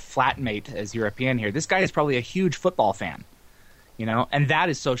getting flatmate as European here. This guy is probably a huge football fan, and that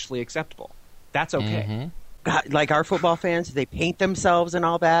is socially acceptable. That's okay. Mm-hmm. God, like our football fans, they paint themselves and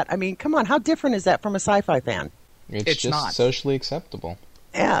all that. I mean, come on, how different is that from a sci-fi fan? It's just not socially acceptable.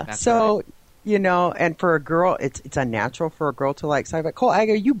 Yeah, That's so... right. You know, and for a girl, it's unnatural for a girl to like sci-fi. Cole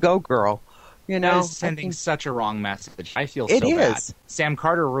Agar, you go, girl. You know, that is sending such a wrong message. I feel it so bad. is. Sam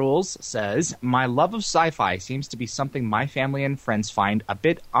Carter Rules says, my love of sci-fi seems to be something my family and friends find a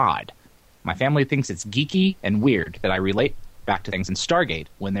bit odd. My family thinks it's geeky and weird that I relate back to things in Stargate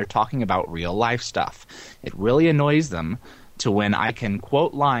when they're talking about real life stuff. It really annoys them to when I can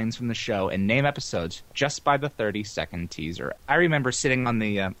quote lines from the show and name episodes just by the 30-second teaser. I remember sitting on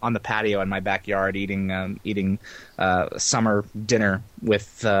the patio in my backyard eating summer dinner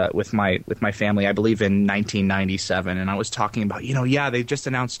with my family. I believe in 1997, and I was talking about they just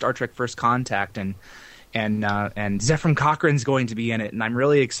announced Star Trek First Contact and Zefram Cochrane's going to be in it, and I'm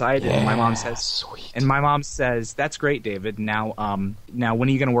really excited. Yeah, and my mom says, "That's great, David. Now when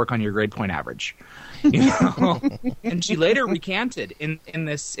are you going to work on your grade point average?" And she later recanted in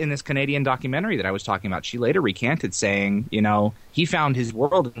this Canadian documentary that I was talking about. She later recanted, saying, he found his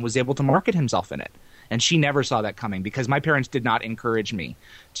world and was able to market himself in it. And she never saw that coming because my parents did not encourage me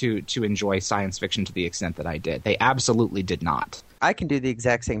to enjoy science fiction to the extent that I did. They absolutely did not. I can do the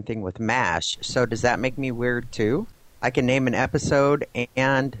exact same thing with MASH. So does that make me weird too? I can name an episode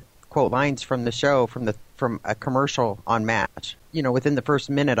and quote lines from the show from a commercial on MASH. Within the first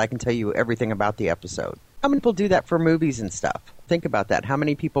minute, I can tell you everything about the episode. How many people do that for movies and stuff? Think about that. How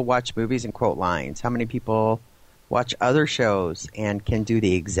many people watch movies and quote lines? How many people watch other shows and can do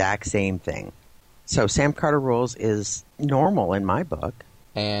the exact same thing? So Sam Carter Rules is normal in my book.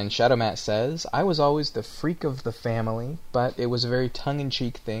 And Shadow Matt says, I was always the freak of the family, but it was a very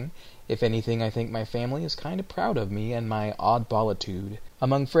tongue-in-cheek thing. If anything, I think my family is kind of proud of me and my oddballitude.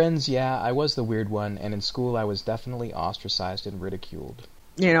 Among friends, yeah, I was the weird one, and in school I was definitely ostracized and ridiculed.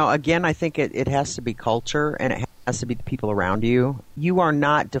 Again, I think it has to be culture, and it has to be the people around you. You are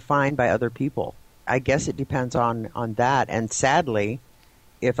not defined by other people. I guess it depends on that, and sadly,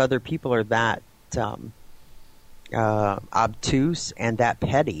 if other people are that obtuse and that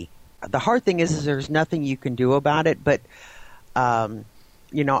petty, the hard thing is there's nothing you can do about it, but...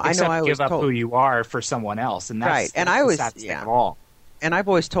 Except I was give up told, who you are for someone else, and that's right. And the saddest thing of all. And I've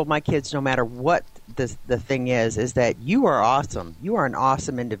always told my kids, no matter what the thing is that you are awesome. You are an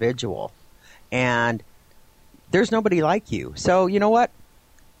awesome individual, and there's nobody like you. So you know what?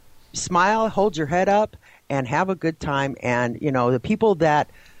 Smile, hold your head up, and have a good time. And the people that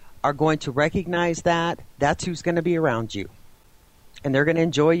are going to recognize that's who's going to be around you, and they're going to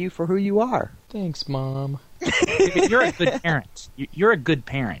enjoy you for who you are. Thanks, Mom. You're a good parent. You're a good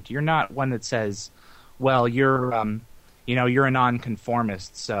parent. You're not one that says, "Well, you're a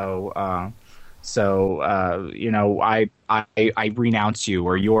nonconformist, so I renounce you,"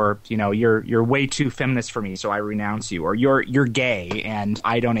 or you're way too feminist for me, so I renounce you, or you're gay and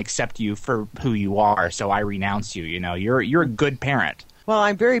I don't accept you for who you are, so I renounce you. You're a good parent. Well,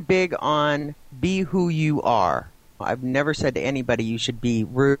 I'm very big on be who you are. I've never said to anybody you should be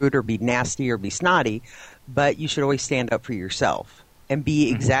rude or be nasty or be snotty, but you should always stand up for yourself and be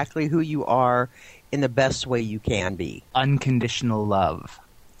exactly who you are in the best way you can be. Unconditional love.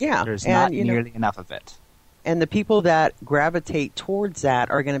 Yeah. There's not nearly enough of it. And the people that gravitate towards that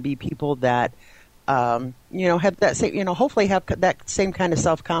are going to be people that, have that same, hopefully have that same kind of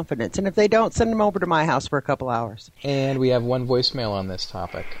self-confidence. And if they don't, send them over to my house for a couple hours. And we have one voicemail on this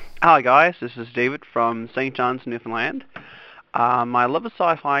topic. Hi guys, this is David from St. John's, Newfoundland. My love of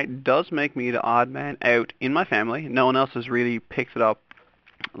sci-fi does make me the odd man out in my family. No one else has really picked it up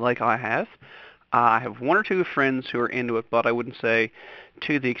like I have. I have one or two friends who are into it, but I wouldn't say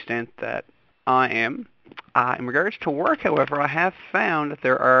to the extent that I am. In regards to work, however, I have found that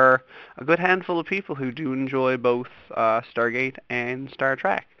there are a good handful of people who do enjoy both Stargate and Star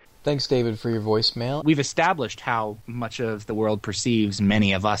Trek. Thanks, David, for your voicemail. We've established how much of the world perceives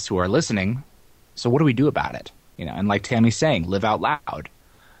many of us who are listening. So what do we do about it? And like Tammy's saying, live out loud,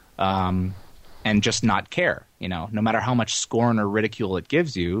 and just not care. No matter how much scorn or ridicule it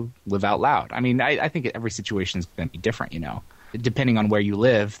gives you, live out loud. I mean, I think every situation is going to be different. Depending on where you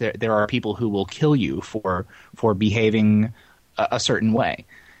live, there are people who will kill you for behaving a certain way.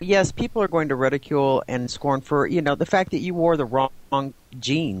 Yes, people are going to ridicule and scorn for, the fact that you wore the wrong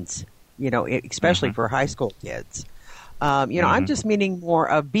jeans, especially for high school kids. I'm just meaning more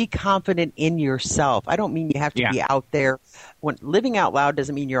of be confident in yourself. I don't mean you have to be out there. When living out loud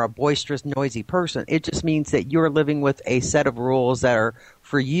doesn't mean you're a boisterous, noisy person. It just means that you're living with a set of rules that are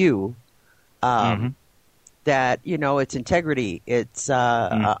for you, that, it's integrity. It's,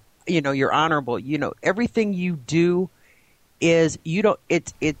 you're honorable. Everything you do is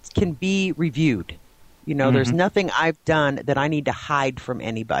it can be reviewed. There's nothing I've done that I need to hide from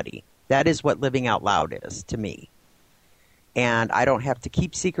anybody. That is what living out loud is to me. And I don't have to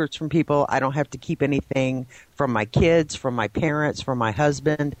keep secrets from people. I don't have to keep anything from my kids, from my parents, from my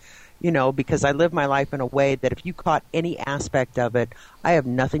husband, because I live my life in a way that if you caught any aspect of it, I have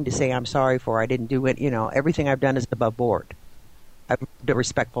nothing to say I'm sorry for. I didn't do it. Everything I've done is above board. I've lived a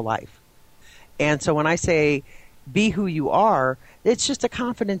respectful life. And so when I say be who you are, it's just a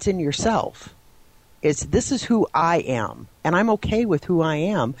confidence in yourself. This is who I am, and I'm okay with who I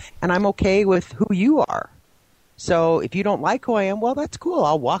am, and I'm okay with who you are. So if you don't like who I am, well, that's cool.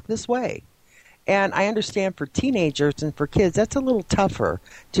 I'll walk this way. And I understand for teenagers and for kids, that's a little tougher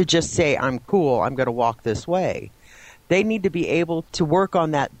to just say, I'm cool, I'm going to walk this way. They need to be able to work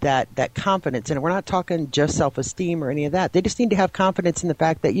on that confidence. And we're not talking just self-esteem or any of that. They just need to have confidence in the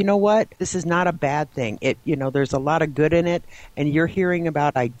fact that, you know what, this is not a bad thing. There's a lot of good in it, and you're hearing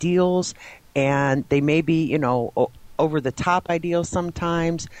about ideals, and they may be, over-the-top ideals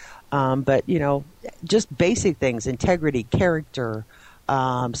sometimes. But, just basic things, integrity, character,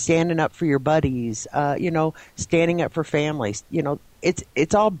 standing up for your buddies, standing up for families.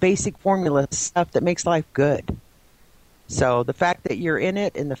 It's all basic formula stuff that makes life good. So the fact that you're in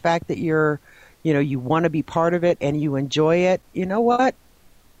it and the fact that you want to be part of it and you enjoy it, you know what?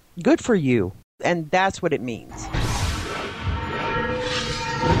 Good for you. And that's what it means.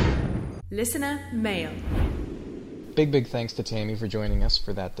 Listener mail. Big thanks to Tammy for joining us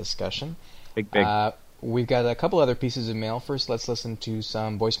for that discussion. Big. We've got a couple other pieces of mail. First, let's listen to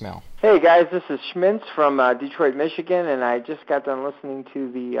some voicemail. Hey guys, this is Schmintz from Detroit, Michigan, and I just got done listening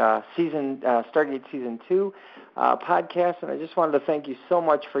to the Stargate Season 2 podcast, and I just wanted to thank you so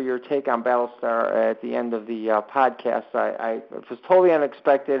much for your take on Battlestar at the end of the podcast. It was totally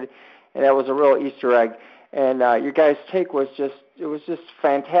unexpected, and that was a real Easter egg. And your guys' take was just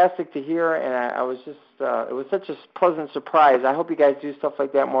fantastic to hear, and I was just it was such a pleasant surprise. I hope you guys do stuff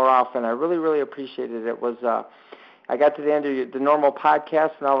like that more often. I really, really appreciated it. It was I got to the end of the normal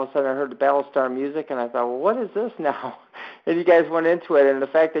podcast, and all of a sudden I heard the Battlestar music, and I thought, well, what is this now? And you guys went into it, and the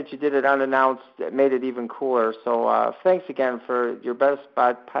fact that you did it unannounced made it even cooler. So thanks again for your best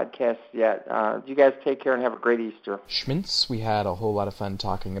podcast yet. You guys take care and have a great Easter. Schmintz, we had a whole lot of fun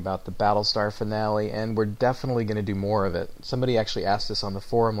talking about the Battlestar finale, and we're definitely going to do more of it. Somebody actually asked us on the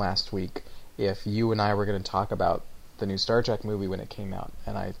forum last week if you and I were going to talk about the new Star Trek movie when it came out,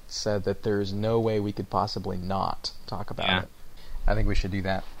 and I said that there's no way we could possibly not talk about it. I think we should do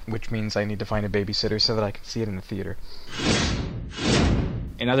that, which means I need to find a babysitter so that I can see it in the theater.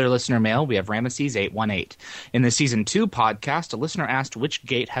 In other listener mail, we have Ramesses818. In the Season 2 podcast, a listener asked which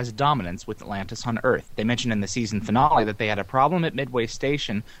gate has dominance with Atlantis on Earth. They mentioned in the season finale that they had a problem at Midway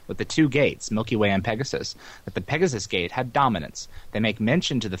Station with the two gates, Milky Way and Pegasus, that the Pegasus gate had dominance. They make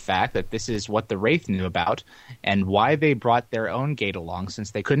mention to the fact that this is what the Wraith knew about and why they brought their own gate along,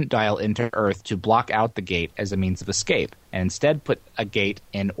 since they couldn't dial into Earth to block out the gate as a means of escape, and instead put a gate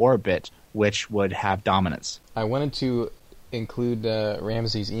in orbit which would have dominance. I wanted to include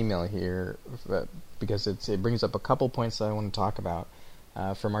Ramsey's email here because it brings up a couple points that I want to talk about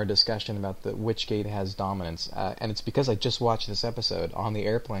from our discussion about which gate has dominance, and it's because I just watched this episode on the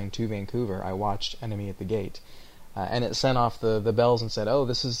airplane to Vancouver. I watched Enemy at the Gate, and it sent off the bells and said, "Oh,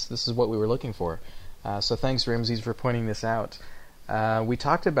 this is what we were looking for." So thanks, Ramses, for pointing this out. We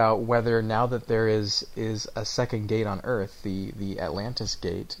talked about whether now that there is a second gate on Earth, the Atlantis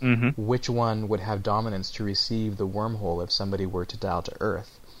gate, which one would have dominance to receive the wormhole if somebody were to dial to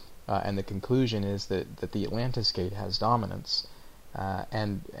Earth. And the conclusion is that the Atlantis gate has dominance.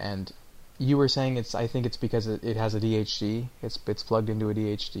 And you were saying I think it's because it has a DHD. It's plugged into a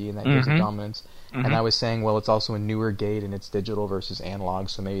DHD, and that gives it dominance. And I was saying, well, it's also a newer gate, and it's digital versus analog,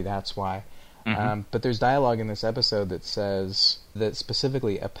 so maybe that's why. But there's dialogue in this episode that says that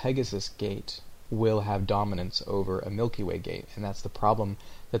specifically a Pegasus gate will have dominance over a Milky Way gate, and that's the problem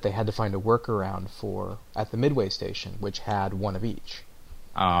that they had to find a workaround for at the Midway Station, which had one of each.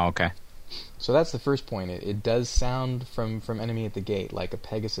 Oh, okay. So that's the first point. It does sound from Enemy at the Gate like a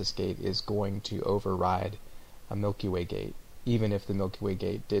Pegasus gate is going to override a Milky Way gate, even if the Milky Way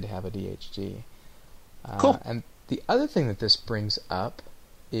gate did have a DHG. Cool. And the other thing that this brings up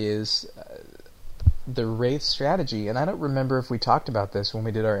is the Wraith strategy, and I don't remember if we talked about this when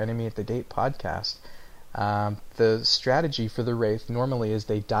we did our Enemy at the Gate podcast. The strategy for the Wraith normally is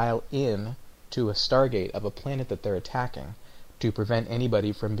they dial in to a Stargate of a planet that they're attacking to prevent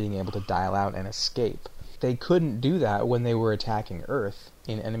anybody from being able to dial out and escape. They couldn't do that when they were attacking Earth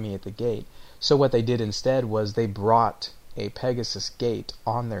in Enemy at the Gate, so what they did instead was they brought a Pegasus gate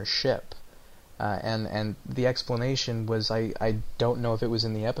on their ship. And the explanation was, I don't know if it was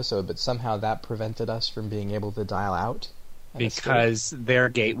in the episode, but somehow that prevented us from being able to dial out. Because their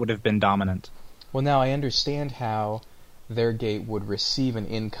gate would have been dominant. Well, now I understand how their gate would receive an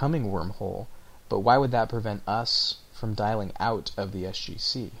incoming wormhole, but why would that prevent us from dialing out of the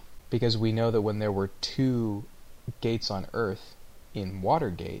SGC? Because we know that when there were 2 gates on Earth in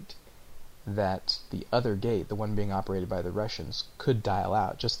Watergate, that the other gate, the one being operated by the Russians, could dial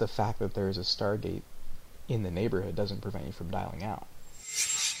out. Just the fact that there is a Stargate in the neighborhood doesn't prevent you from dialing out.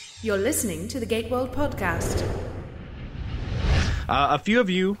 You're listening to the Gate World Podcast. A few of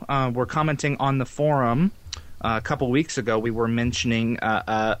you were commenting on the forum a couple weeks ago. We were mentioning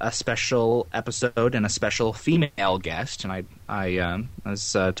a special episode and a special female guest, and I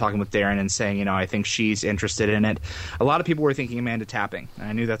was talking with Darren and saying, I think she's interested in it. A lot of people were thinking Amanda Tapping, and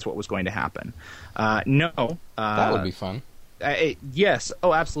I knew that's what was going to happen. No. That would be fun. Yes.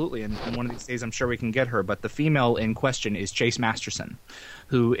 Oh, absolutely. And one of these days, I'm sure we can get her. But the female in question is Chase Masterson,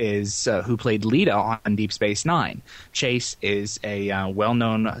 who played Lita on Deep Space Nine. Chase is a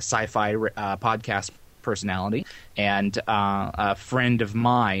well-known sci-fi podcast personality and a friend of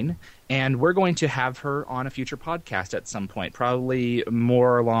mine. And we're going to have her on a future podcast at some point, probably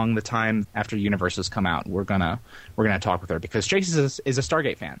more along the time after Universe has come out. We're gonna talk with her because Chase is a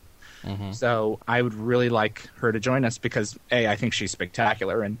Stargate fan. Mm-hmm. So I would really like her to join us because A, I think she's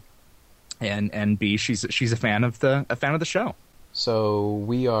spectacular, and B, she's a fan of the show. So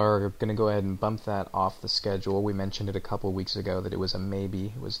we are going to go ahead and bump that off the schedule. We mentioned it a couple of weeks ago that it was a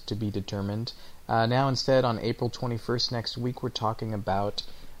maybe, it was to be determined. Now instead, on April 21st next week, we're talking about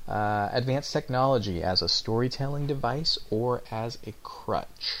advanced technology as a storytelling device or as a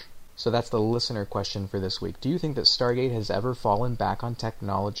crutch. So that's the listener question for this week. Do you think that Stargate has ever fallen back on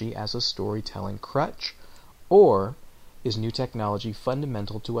technology as a storytelling crutch? Or is new technology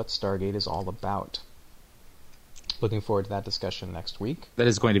fundamental to what Stargate is all about? Looking forward to that discussion next week. That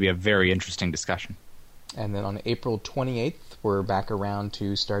is going to be a very interesting discussion. And then on April 28th, we're back around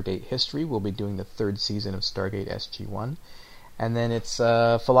to Stargate history. We'll be doing the 3rd season of Stargate SG-1. And then it's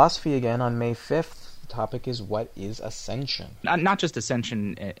philosophy again on May 5th. Topic is what is ascension? Not just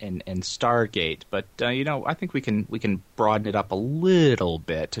ascension in Stargate, but I think we can broaden it up a little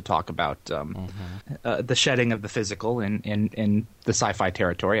bit to talk about the shedding of the physical in the sci-fi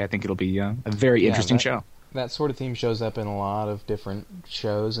territory. I think it'll be a very interesting show. That sort of theme shows up in a lot of different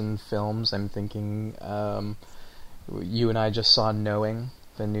shows and films. I'm thinking you and I just saw Knowing,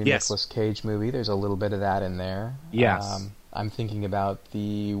 the new Nicolas Cage movie. There's a little bit of that in there. Yes. I'm thinking about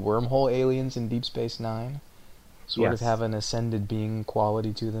the wormhole aliens in Deep Space Nine. Sort of have an ascended being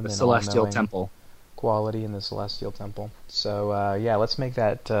quality to them. The Celestial Temple. Quality in the Celestial Temple. So, let's make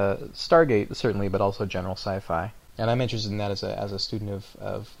that Stargate, certainly, but also general sci-fi. And I'm interested in that as a student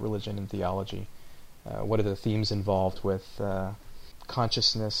of religion and theology. What are the themes involved with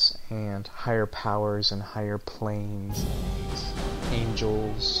consciousness and higher powers and higher planes and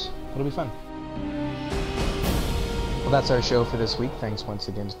angels? It'll be fun. Well, that's our show for this week. Thanks once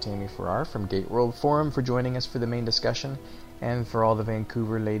again to Tammy Farrar from Gate World Forum for joining us for the main discussion, and for all the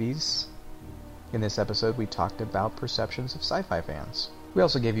Vancouver ladies. In this episode, we talked about perceptions of sci-fi fans. We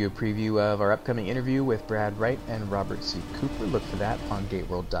also gave you a preview of our upcoming interview with Brad Wright and Robert C. Cooper. Look for that on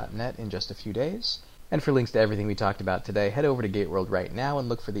gateworld.net in just a few days. And for links to everything we talked about today, head over to Gateworld right now and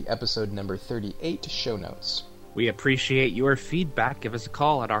look for the episode number 38 show notes. We appreciate your feedback. Give us a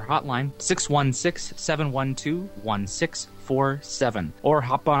call at our hotline, 616-712-1647. Or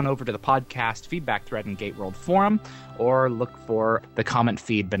hop on over to the podcast feedback thread in Gate World Forum, or look for the comment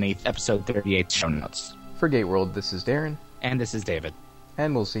feed beneath episode 38 show notes. For Gate World, this is Darren. And this is David.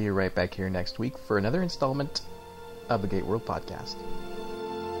 And we'll see you right back here next week for another installment of the Gate World Podcast.